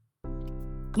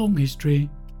Long History,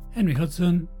 Henry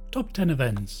Hudson, Top 10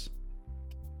 Events.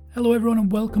 Hello everyone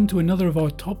and welcome to another of our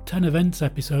Top 10 Events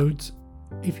episodes.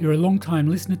 If you're a long time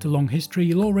listener to Long History,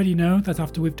 you'll already know that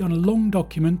after we've done a long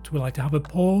document, we like to have a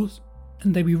pause,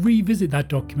 and then we revisit that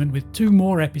document with two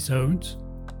more episodes.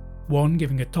 One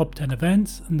giving a top 10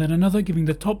 events, and then another giving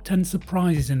the top 10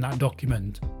 surprises in that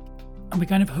document. And we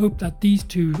kind of hope that these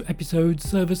two episodes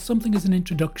serve as something as an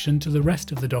introduction to the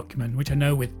rest of the document, which I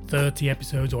know with 30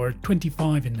 episodes, or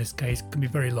 25 in this case, can be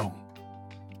very long.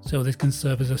 So this can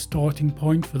serve as a starting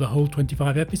point for the whole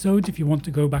 25 episodes if you want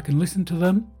to go back and listen to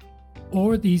them.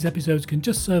 Or these episodes can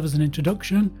just serve as an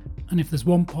introduction, and if there's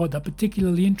one part that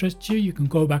particularly interests you, you can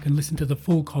go back and listen to the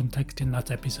full context in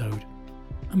that episode.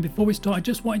 And before we start, I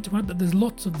just wanted to add that there's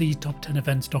lots of these top 10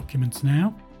 events documents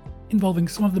now, involving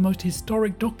some of the most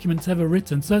historic documents ever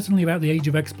written, certainly about the age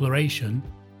of exploration.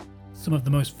 Some of the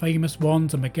most famous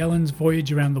ones are Magellan's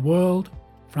voyage around the world,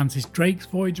 Francis Drake's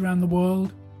voyage around the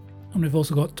world, and we've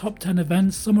also got top 10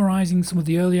 events summarising some of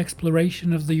the early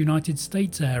exploration of the United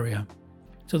States area.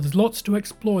 So there's lots to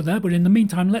explore there, but in the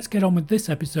meantime, let's get on with this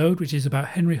episode, which is about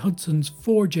Henry Hudson's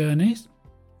 4 journeys.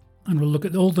 And we'll look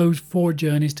at all those 4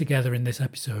 journeys together in this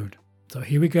episode. So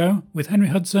here we go with Henry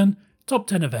Hudson, Top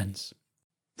 10 Events.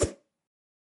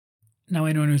 Now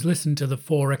anyone who's listened to the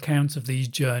 4 accounts of these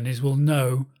journeys will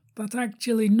know that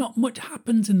actually not much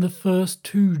happens in the first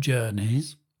 2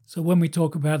 journeys. So when we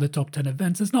talk about the top 10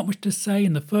 events, there's not much to say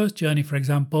in the first journey, for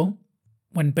example,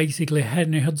 when basically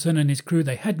Henry Hudson and his crew,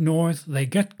 they head north, they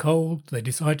get cold, they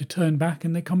decide to turn back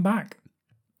and they come back.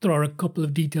 There are a couple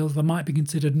of details that might be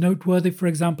considered noteworthy. For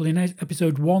example, in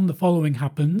episode 1, the following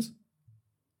happens.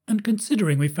 And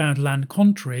considering we found land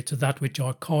contrary to that which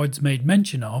our cards made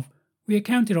mention of, we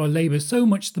accounted our labour so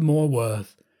much the more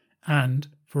worth, and,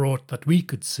 for aught that we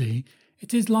could see,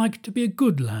 it is like to be a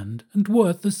good land and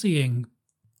worth the seeing.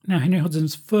 Now, Henry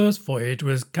Hudson's first voyage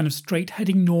was kind of straight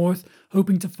heading north,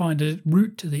 hoping to find a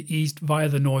route to the east via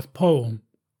the North Pole.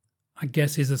 I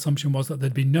guess his assumption was that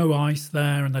there'd be no ice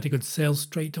there and that he could sail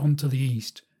straight on to the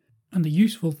east. And the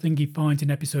useful thing he finds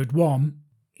in episode 1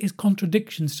 is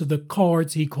contradictions to the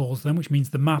cards, he calls them, which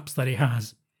means the maps that he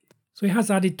has. So he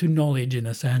has added to knowledge in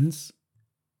a sense.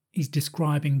 He's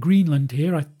describing Greenland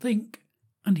here, I think,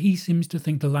 and he seems to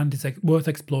think the land is worth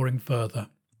exploring further.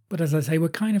 But as I say, we're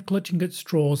kind of clutching at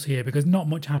straws here because not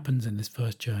much happens in this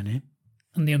first journey.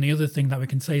 And the only other thing that we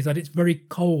can say is that it's very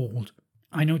cold.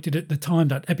 I noted at the time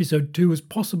that episode 2 was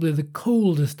possibly the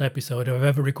coldest episode I've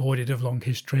ever recorded of Long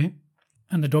History.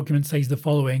 And the document says the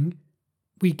following: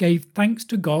 "We gave thanks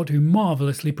to God who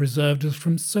marvellously preserved us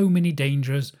from so many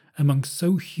dangers amongst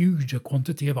so huge a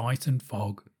quantity of ice and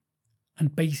fog."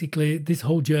 And basically, this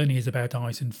whole journey is about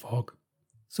ice and fog.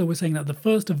 So we're saying that the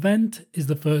first event is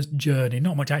the first journey.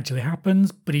 Not much actually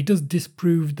happens, but he does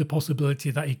disprove the possibility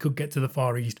that he could get to the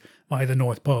Far East via the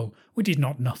North Pole, which is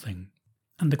not nothing.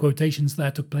 And the quotations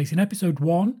there took place in episode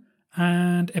 1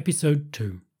 and episode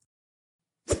 2.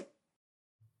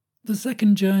 The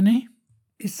second journey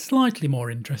is slightly more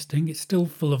interesting. It's still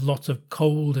full of lots of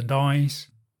cold and ice,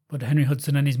 but Henry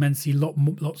Hudson and his men see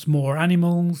lots more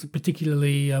animals,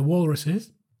 particularly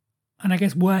walruses. And I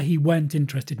guess where he went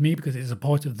interested me because it's a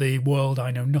part of the world I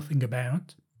know nothing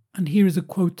about. And here is a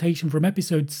quotation from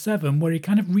episode 7 where he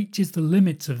kind of reaches the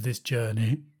limits of this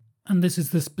journey. And this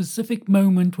is the specific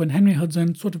moment when Henry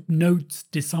Hudson sort of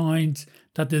decides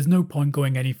that there's no point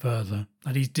going any further.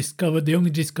 That he's discovered, the only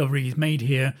discovery he's made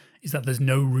here is that there's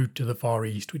no route to the Far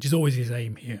East, which is always his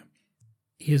aim here.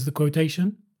 Here's the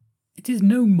quotation. "It is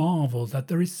no marvel that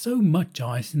there is so much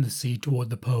ice in the sea toward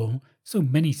the pole, so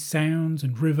many sounds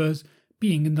and rivers,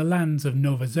 being in the lands of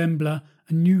Nova Zembla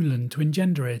and Newland to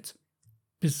engender it.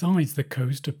 Besides the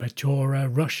coast of Pechora,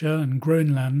 Russia and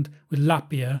Groenland, with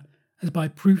Lapia, as by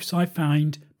proofs I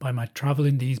find by my travel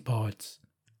in these parts.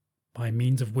 By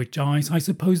means of which ice I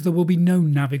suppose there will be no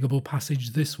navigable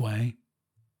passage this way."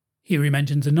 Here he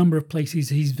mentions a number of places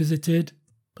he's visited,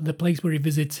 but the place where he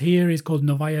visits here is called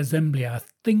Novaya Zembla, I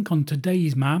think on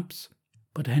today's maps,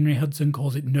 but Henry Hudson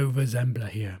calls it Nova Zembla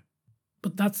here.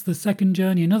 But that's the second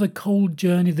journey, another cold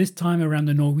journey, this time around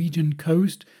the Norwegian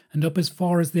coast and up as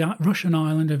far as the Russian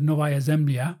island of Novaya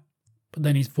Zembla, but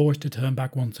then he's forced to turn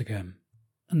back once again.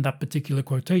 And that particular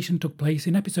quotation took place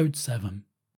in episode 7.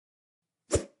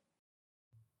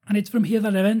 And it's from here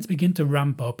that events begin to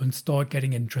ramp up and start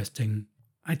getting interesting.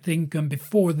 I think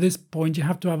before this point you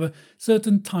have to have a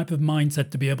certain type of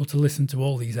mindset to be able to listen to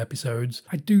all these episodes.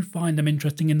 I do find them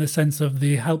interesting in the sense of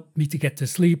they help me to get to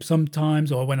sleep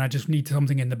sometimes, or when I just need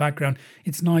something in the background.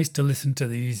 It's nice to listen to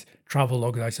these travel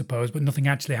logs, I suppose, but nothing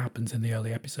actually happens in the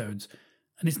early episodes.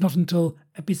 And it's not until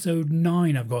episode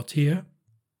 9 I've got here.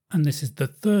 And this is the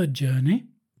third journey.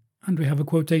 And we have a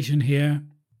quotation here.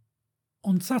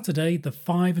 On Saturday, the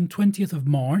 25th of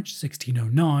March,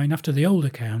 1609, after the old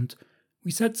account,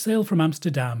 we set sail from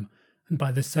Amsterdam, and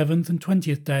by the 7th and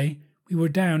 20th day, we were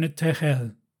down at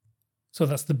Texel. So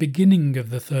that's the beginning of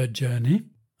the third journey.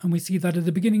 And we see that at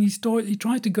the beginning he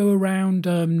tried to go around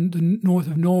the north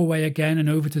of Norway again and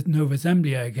over to Nova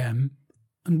Zembla again.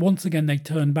 And once again they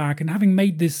turned back, and having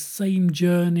made this same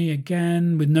journey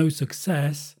again with no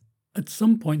success, at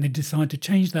some point they decide to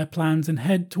change their plans and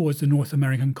head towards the North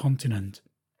American continent.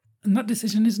 And that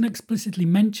decision isn't explicitly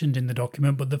mentioned in the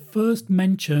document, but the first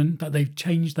mention that they've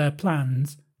changed their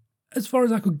plans, as far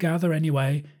as I could gather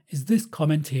anyway, is this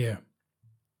comment here.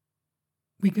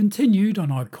 We continued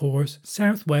on our course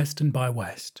southwest and by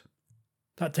west.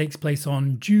 That takes place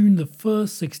on June the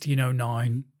 1st,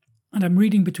 1609, and I'm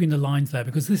reading between the lines there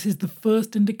because this is the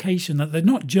first indication that they're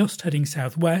not just heading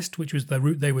southwest, which was the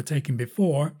route they were taking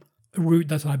before, a route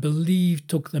that I believe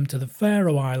took them to the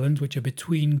Faroe Islands, which are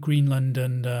between Greenland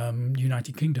and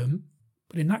United Kingdom.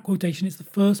 But in that quotation, it's the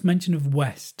first mention of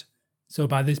west. So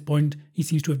by this point, he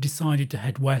seems to have decided to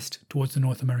head west towards the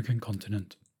North American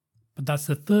continent. But that's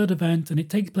the third event, and it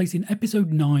takes place in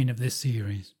episode 9 of this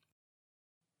series.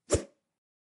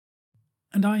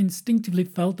 And I instinctively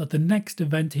felt that the next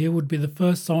event here would be the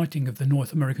first sighting of the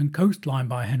North American coastline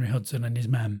by Henry Hudson and his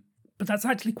men. But that's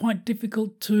actually quite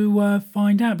difficult to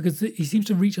find out because he seems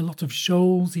to reach a lot of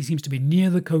shoals, he seems to be near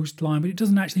the coastline, but it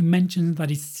doesn't actually mention that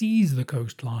he sees the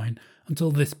coastline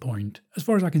until this point, as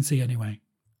far as I can see anyway.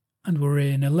 And we're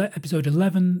in episode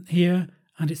 11 here,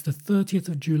 and it's the 30th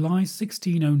of July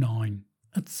 1609.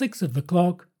 At 6 of the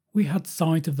clock, we had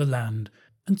sight of the land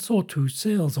and saw 2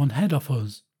 sails on head of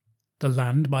us. The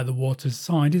land by the water's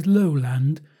side is low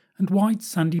land, and white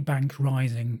sandy banks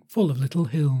rising, full of little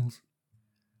hills.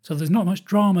 So there's not much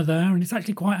drama there, and it's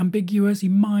actually quite ambiguous. He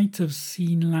might have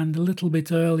seen land a little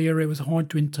bit earlier. It was hard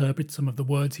to interpret some of the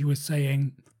words he was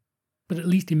saying. But at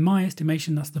least in my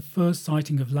estimation, that's the first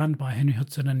sighting of land by Henry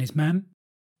Hudson and his men.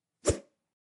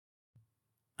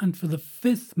 And for the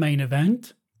 5th main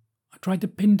event, I tried to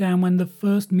pin down when the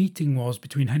first meeting was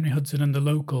between Henry Hudson and the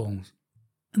locals.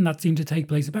 And that seemed to take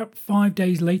place about 5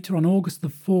 days later on August the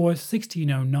 4th,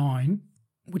 1609.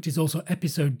 Which is also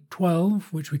episode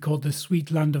 12, which we called the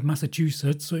Sweet Land of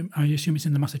Massachusetts, so I assume it's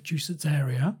in the Massachusetts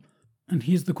area. And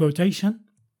here's the quotation.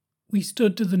 We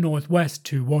stood to the northwest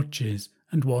 2 watches,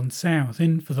 and 1 south,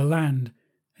 in for the land,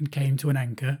 and came to an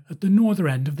anchor at the northern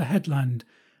end of the headland,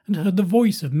 and heard the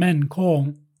voice of men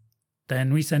call.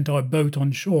 Then we sent our boat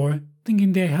on shore,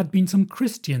 thinking there had been some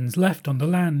Christians left on the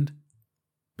land.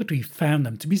 But we found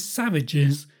them to be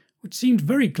savages, which seemed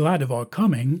very glad of our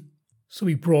coming. So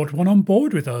we brought one on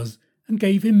board with us, and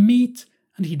gave him meat,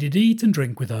 and he did eat and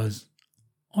drink with us.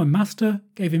 Our master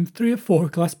gave him 3 or 4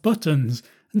 glass buttons,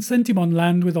 and sent him on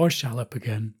land with our shallop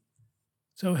again.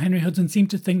 So Henry Hudson seemed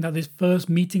to think that this first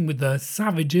meeting with the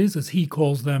savages, as he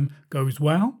calls them, goes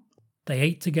well. They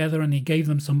ate together and he gave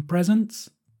them some presents,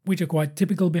 which are quite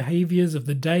typical behaviours of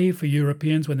the day for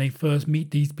Europeans when they first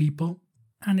meet these people.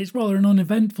 And it's rather an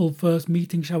uneventful first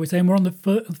meeting, shall we say, and we're on the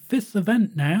 5th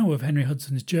event now of Henry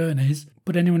Hudson's journeys,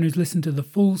 but anyone who's listened to the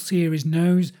full series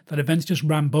knows that events just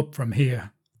ramp up from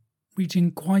here, reaching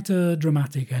quite a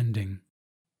dramatic ending.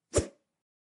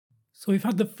 So we've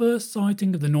had the first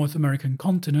sighting of the North American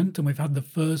continent, and we've had the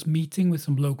first meeting with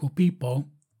some local people,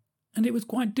 and it was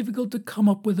quite difficult to come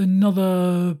up with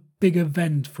another big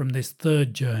event from this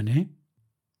third journey.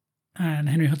 And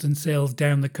Henry Hudson sails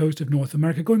down the coast of North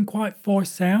America, going quite far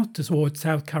south towards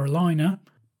South Carolina.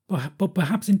 But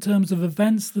perhaps in terms of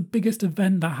events, the biggest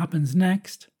event that happens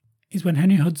next is when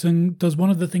Henry Hudson does one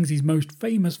of the things he's most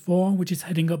famous for, which is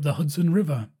heading up the Hudson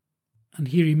River. And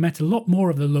here he met a lot more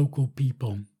of the local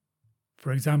people.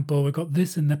 For example, we've got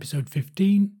this in episode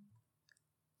 15.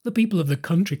 The people of the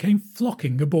country came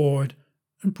flocking aboard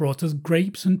and brought us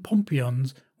grapes and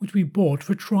pompions, which we bought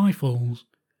for trifles.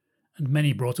 And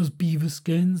many brought us beaver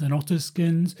skins and otter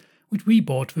skins, which we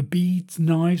bought for beads,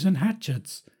 knives and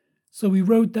hatchets. So we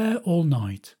rode there all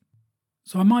night.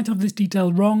 So I might have this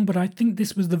detail wrong, but I think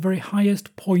this was the very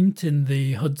highest point in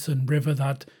the Hudson River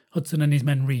that Hudson and his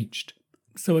men reached.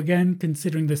 So again,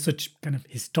 considering there's such kind of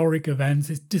historic events,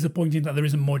 it's disappointing that there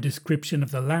isn't more description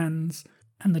of the lands,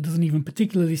 and there doesn't even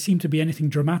particularly seem to be anything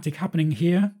dramatic happening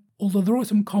here. Although there are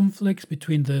some conflicts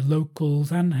between the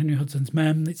locals and Henry Hudson's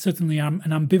men, it's certainly an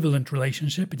ambivalent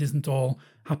relationship. It isn't all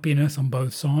happiness on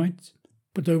both sides.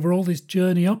 But overall, this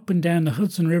journey up and down the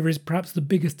Hudson River is perhaps the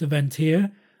biggest event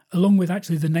here, along with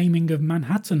actually the naming of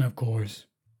Manhattan, of course.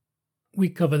 We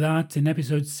cover that in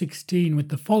episode 16 with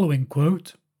the following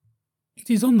quote. It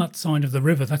is on that side of the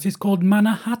river that is called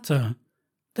Mannahatta.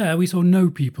 There we saw no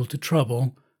people to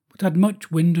trouble, but had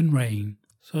much wind and rain.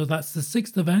 So that's the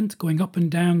 6th event, going up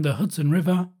and down the Hudson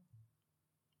River,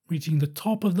 reaching the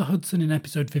top of the Hudson in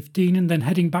episode 15 and then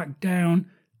heading back down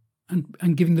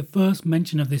and giving the first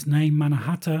mention of this name,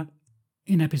 Mannahatta,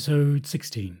 in episode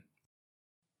 16.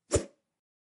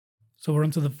 So we're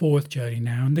on to the 4th journey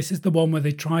now, and this is the one where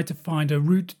they try to find a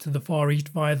route to the Far East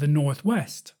via the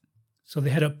northwest. So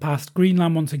they head up past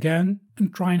Greenland once again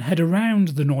and try and head around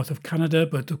the north of Canada,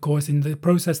 but of course in the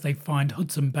process they find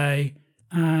Hudson Bay,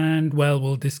 and well,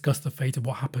 we'll discuss the fate of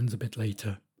what happens a bit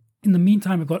later. In the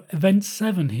meantime, I've got Event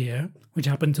 7 here, which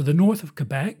happened to the north of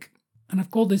Quebec, and I've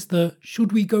called this the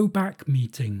Should We Go Back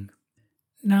meeting.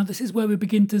 Now this is where we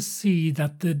begin to see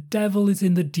that the devil is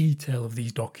in the detail of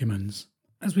these documents.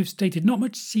 As we've stated, not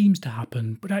much seems to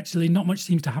happen, but actually not much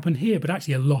seems to happen here, but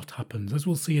actually a lot happens, as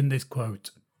we'll see in this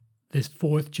quote. This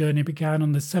 4th journey began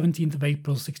on the 17th of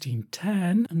April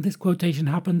 1610, and this quotation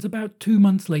happens about 2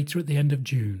 months later at the end of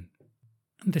June.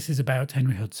 And this is about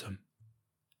Henry Hudson.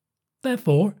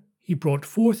 Therefore, he brought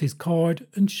forth his card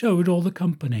and showed all the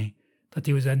company that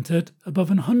he was entered above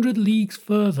 100 leagues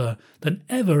further than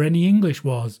ever any English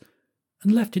was,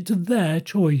 and left it to their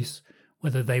choice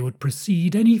whether they would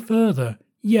proceed any further,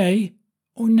 yea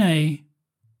or nay.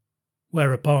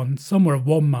 Whereupon some were of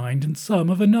one mind and some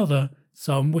of another,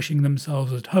 some wishing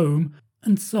themselves at home,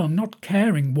 and some not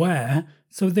caring where,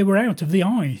 so they were out of the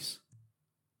ice.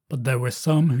 But there were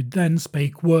some who then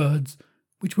spake words,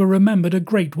 which were remembered a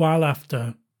great while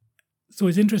after. So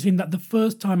it's interesting that the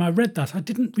first time I read that, I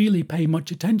didn't really pay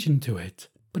much attention to it.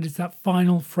 But it's that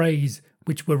final phrase,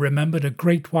 which were remembered a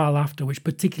great while after, which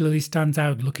particularly stands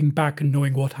out looking back and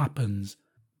knowing what happens.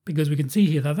 Because we can see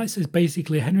here that this is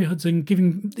basically Henry Hudson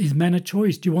giving his men a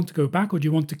choice. Do you want to go back or do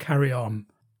you want to carry on?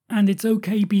 And it's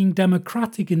okay being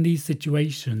democratic in these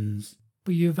situations.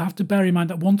 But you have to bear in mind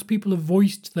that once people have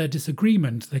voiced their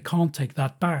disagreement, they can't take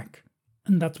that back.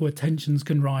 And that's where tensions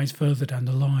can rise further down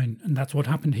the line. And that's what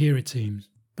happened here, it seems.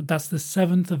 But that's the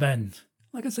 7th event.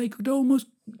 Like I say, could almost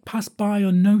pass by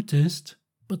unnoticed.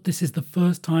 But this is the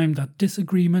first time that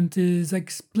disagreement is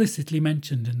explicitly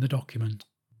mentioned in the document.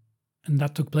 And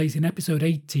that took place in episode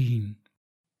 18.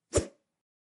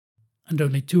 And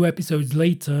only 2 episodes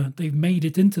later, they've made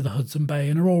it into the Hudson Bay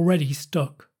and are already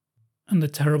stuck. And the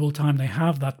terrible time they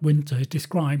have that winter is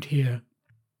described here.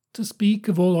 To speak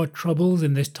of all our troubles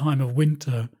in this time of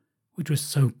winter, which was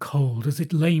so cold as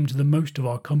it lamed the most of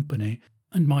our company,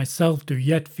 and myself do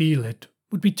yet feel it,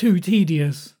 would be too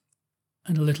tedious.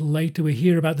 And a little later we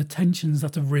hear about the tensions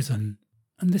that have risen,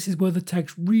 and this is where the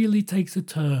text really takes a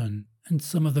turn, and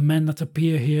some of the men that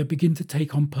appear here begin to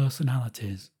take on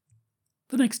personalities.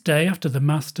 The next day, after the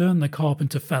master and the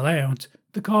carpenter fell out,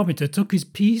 the carpenter took his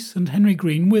piece and Henry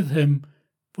Green with him,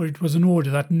 for it was an order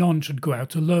that none should go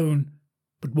out alone,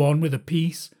 but one with a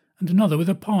piece and another with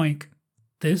a pike.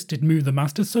 This did move the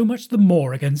master so much the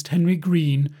more against Henry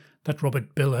Green, that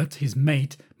Robert Billett, his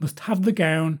mate, must have the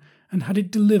gown, and had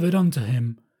it delivered unto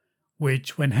him,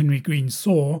 which, when Henry Green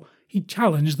saw, he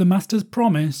challenged the master's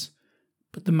promise.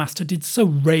 But the master did so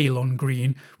rail on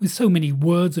Green, with so many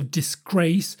words of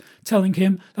disgrace, telling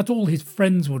him that all his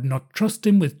friends would not trust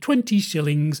him with 20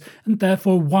 shillings, and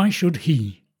therefore why should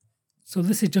he? So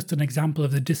this is just an example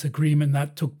of the disagreement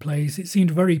that took place. It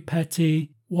seemed very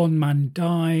petty. One man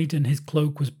died, and his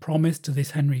cloak was promised to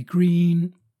this Henry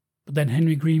Green. But then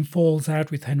Henry Green falls out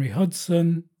with Henry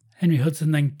Hudson. Henry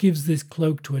Hudson then gives this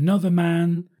cloak to another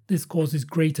man. This causes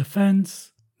great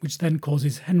offence, which then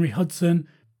causes Henry Hudson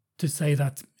to say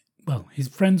that, well, his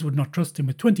friends would not trust him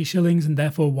with 20 shillings, and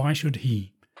therefore why should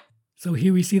he? So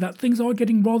here we see that things are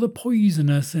getting rather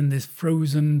poisonous in this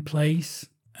frozen place.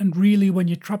 And really, when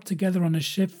you're trapped together on a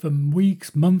ship for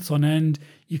weeks, months on end,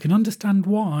 you can understand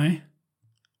why.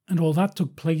 And all that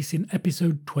took place in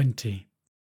episode 20.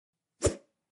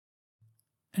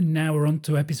 And now we're on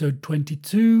to episode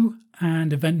 22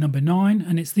 and event number 9,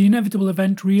 and it's the inevitable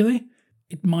event, really.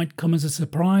 It might come as a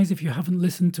surprise if you haven't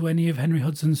listened to any of Henry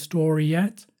Hudson's story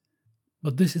yet,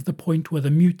 but this is the point where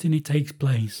the mutiny takes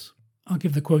place. I'll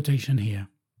give the quotation here.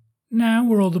 Now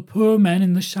were all the poor men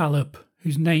in the shallop,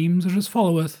 whose names are as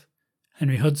followeth: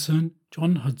 Henry Hudson,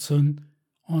 John Hudson,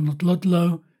 Arnold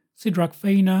Ludlow, Sidrak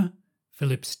Fainer,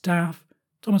 Philip Staff,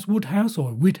 Thomas Woodhouse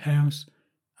or Widhouse,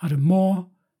 Adam Moore,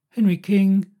 Henry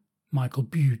King, Michael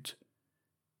Bute.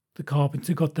 The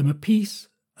carpenter got them a piece,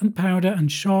 and powder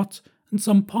and shot, and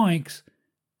some pikes,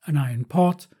 an iron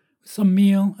pot, with some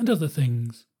meal and other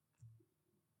things.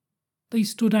 They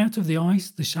stood out of the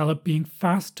ice, the shallop being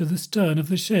fast to the stern of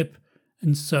the ship,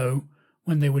 and so,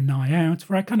 when they were nigh out,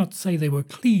 for I cannot say they were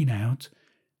clean out,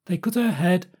 they cut her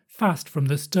head fast from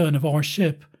the stern of our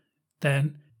ship.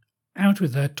 Then, out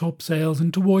with their topsails,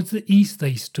 and towards the east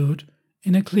they stood,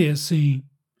 in a clear sea.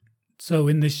 So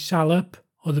in this shallop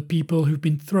are the people who've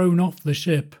been thrown off the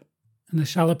ship, and the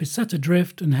shallop is set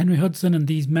adrift, and Henry Hudson and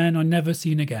these men are never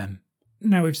seen again.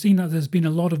 Now we've seen that there's been a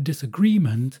lot of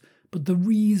disagreement, but the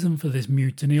reason for this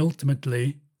mutiny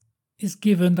ultimately is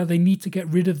given that they need to get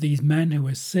rid of these men who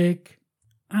are sick,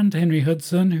 and Henry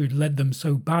Hudson, who'd led them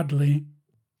so badly,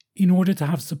 in order to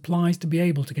have supplies to be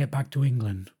able to get back to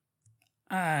England.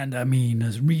 And I mean,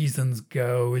 as reasons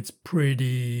go, it's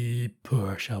pretty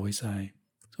poor, shall we say.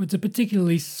 So it's a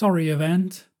particularly sorry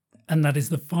event, and that is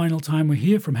the final time we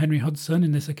hear from Henry Hudson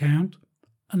in this account,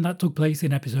 and that took place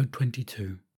in episode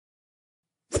 22.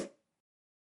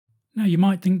 Now you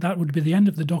might think that would be the end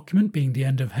of the document, being the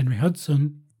end of Henry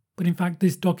Hudson, but in fact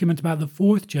this document about the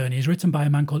fourth journey is written by a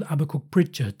man called Habakkuk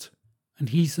Pritchard, and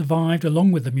he survived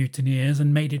along with the mutineers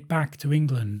and made it back to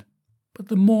England. But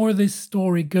the more this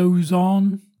story goes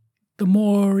on, the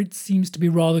more it seems to be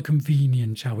rather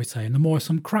convenient, shall we say, and the more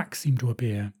some cracks seem to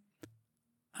appear.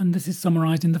 And this is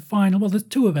summarised in the final, well, there's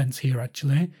two events here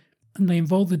actually, and they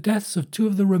involve the deaths of two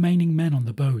of the remaining men on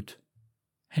the boat,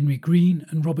 Henry Green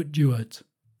and Robert Jewett.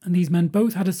 And these men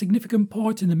both had a significant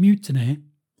part in the mutiny,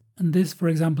 and this, for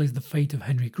example, is the fate of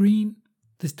Henry Green.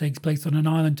 This takes place on an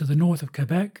island to the north of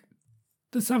Quebec.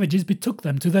 The savages betook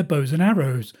them to their bows and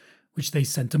arrows, which they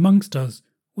sent amongst us,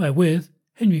 wherewith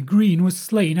Henry Green was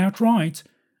slain outright,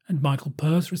 and Michael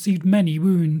Perce received many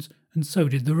wounds, and so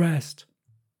did the rest.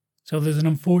 So there's an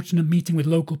unfortunate meeting with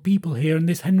local people here, and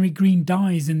this Henry Green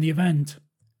dies in the event.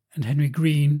 And Henry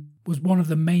Green was one of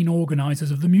the main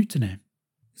organisers of the mutiny.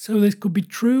 So this could be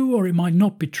true, or it might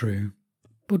not be true.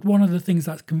 But one of the things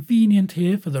that's convenient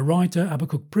here for the writer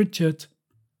Habakkuk Pritchard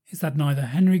is that neither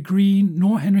Henry Green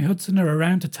nor Henry Hudson are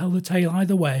around to tell the tale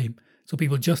either way, so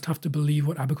people just have to believe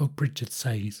what Habakkuk Pritchard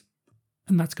says.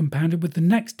 And that's compounded with the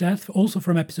next death, also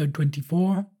from episode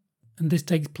 24, and this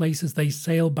takes place as they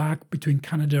sail back between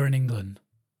Canada and England.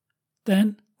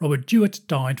 Then Robert Jewett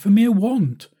died for mere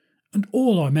want, and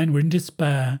all our men were in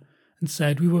despair, and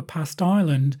said we were past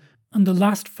Ireland, and the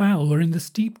last fowl were in the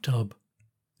steep tub.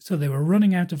 So they were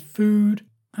running out of food,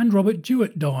 and Robert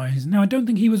Jewett dies. Now I don't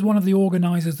think he was one of the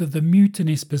organisers of the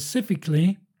mutiny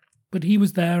specifically, but he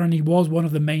was there and he was one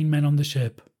of the main men on the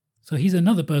ship. So he's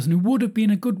another person who would have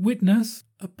been a good witness,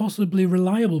 a possibly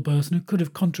reliable person who could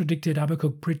have contradicted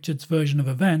Habakkuk Pritchard's version of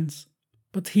events.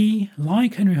 But he,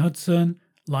 like Henry Hudson,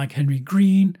 like Henry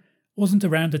Green, wasn't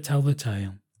around to tell the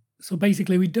tale. So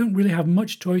basically we don't really have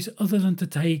much choice other than to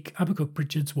take Habakkuk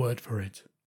Pritchard's word for it.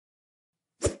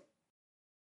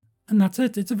 And that's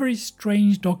it. It's a very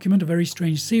strange document, a very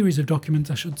strange series of documents,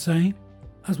 I should say,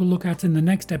 as we'll look at in the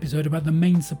next episode about the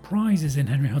main surprises in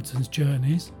Henry Hudson's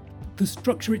journeys. The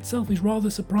structure itself is rather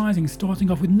surprising, starting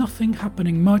off with nothing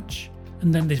happening much,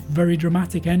 and then this very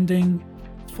dramatic ending,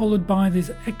 followed by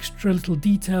this extra little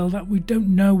detail that we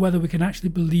don't know whether we can actually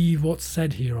believe what's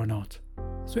said here or not.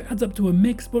 So it adds up to a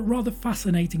mixed but rather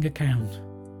fascinating account.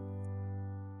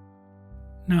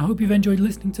 Now I hope you've enjoyed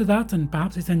listening to that, and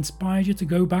perhaps it's inspired you to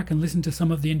go back and listen to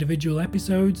some of the individual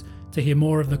episodes to hear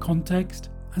more of the context.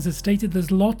 As I stated,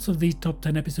 there's lots of these top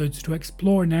 10 episodes to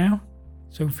explore now,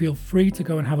 so feel free to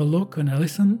go and have a look and a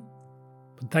listen.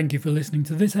 But thank you for listening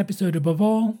to this episode above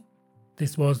all.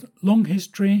 This was Long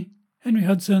History, Henry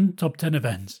Hudson, Top 10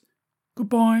 Events.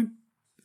 Goodbye.